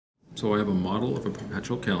So I have a model of a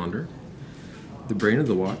perpetual calendar. The brain of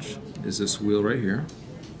the watch is this wheel right here.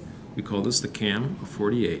 We call this the cam of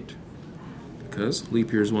 48 because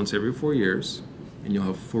leap year is once every 4 years, and you'll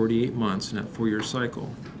have 48 months in that 4-year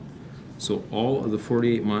cycle. So all of the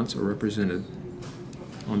 48 months are represented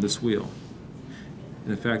on this wheel.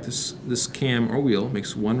 And in fact, this cam or wheel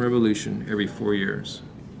makes one revolution every 4 years.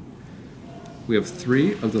 We have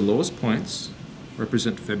 3 of the lowest points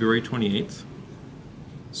represent February 28th,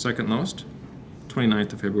 second lowest,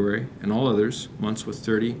 29th of February, and all others months with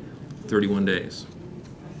 31 days.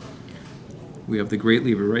 We have the great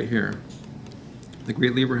lever right here. The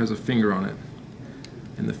great lever has a finger on it,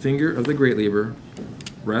 and the finger of the great lever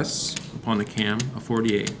rests upon the cam of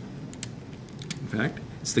 48. In fact,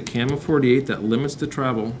 it's the cam of 48 that limits the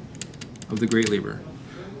travel of the great lever.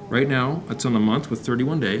 Right now, it's on a month with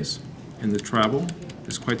 31 days, and the travel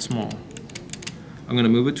is quite small. I'm going to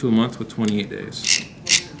move it to a month with 28 days.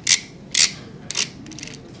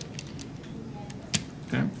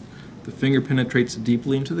 Okay. The finger penetrates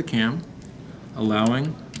deeply into the cam,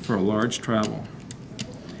 allowing for a large travel.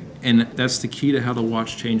 And that's the key to how the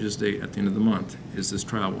watch changes date at the end of the month, is this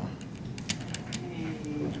travel.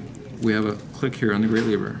 We have a click here on the great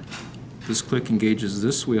lever. This click engages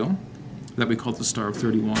this wheel that we call the star of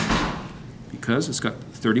 31 because it's got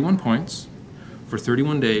 31 points for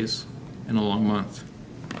 31 days in a long month.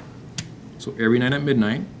 So every night at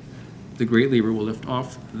midnight, the great lever will lift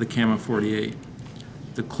off the cam of 48.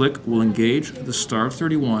 The click will engage the star of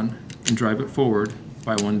 31 and drive it forward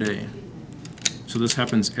by 1 day. So this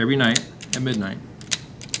happens every night at midnight.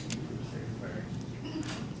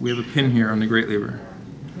 We have a pin here on the great lever.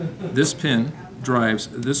 This pin drives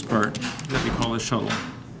this part that we call a shuttle.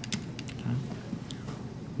 Okay.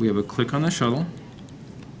 We have a click on the shuttle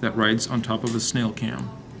that rides on top of a snail cam.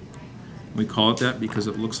 We call it that because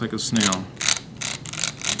it looks like a snail.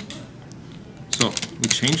 So we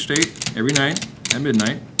change date every night at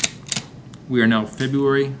midnight. We are now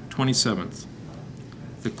February 27th.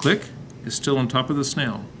 The click is still on top of the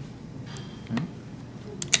snail. Okay.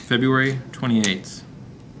 February 28th.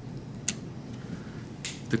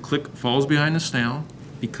 The click falls behind the snail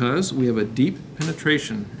because we have a deep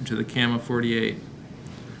penetration into the cam of 48.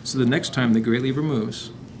 So the next time the great lever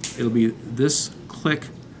moves, it'll be this click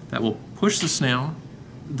that will push the snail,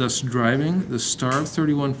 thus driving the star of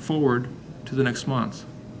 31 forward to the next month.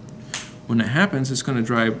 When it happens, it's going to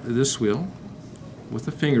drive this wheel with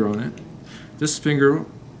a finger on it. This finger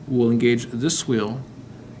will engage this wheel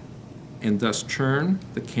and thus turn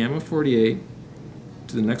the cam of 48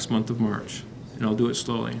 to the next month of March. And I'll do it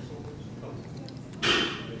slowly.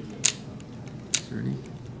 30,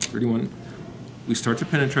 31. We start to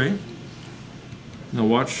penetrate. Now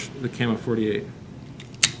watch the cam of 48.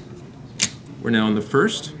 We're now in the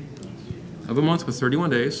first of a month with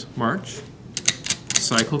 31 days, March.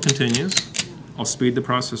 The cycle continues. I'll speed the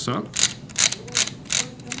process up.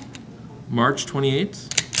 March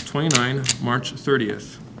 28th, 29, March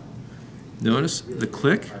 30th. Notice the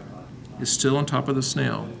click is still on top of the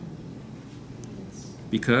snail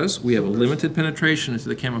because we have a limited penetration into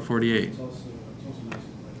the cam of 48.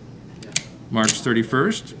 March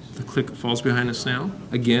 31st, the click falls behind the snail.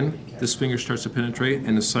 Again, this finger starts to penetrate,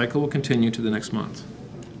 and the cycle will continue to the next month.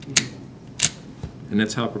 And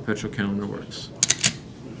that's how a perpetual calendar works.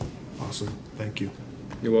 Awesome. Thank you.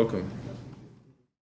 You're welcome.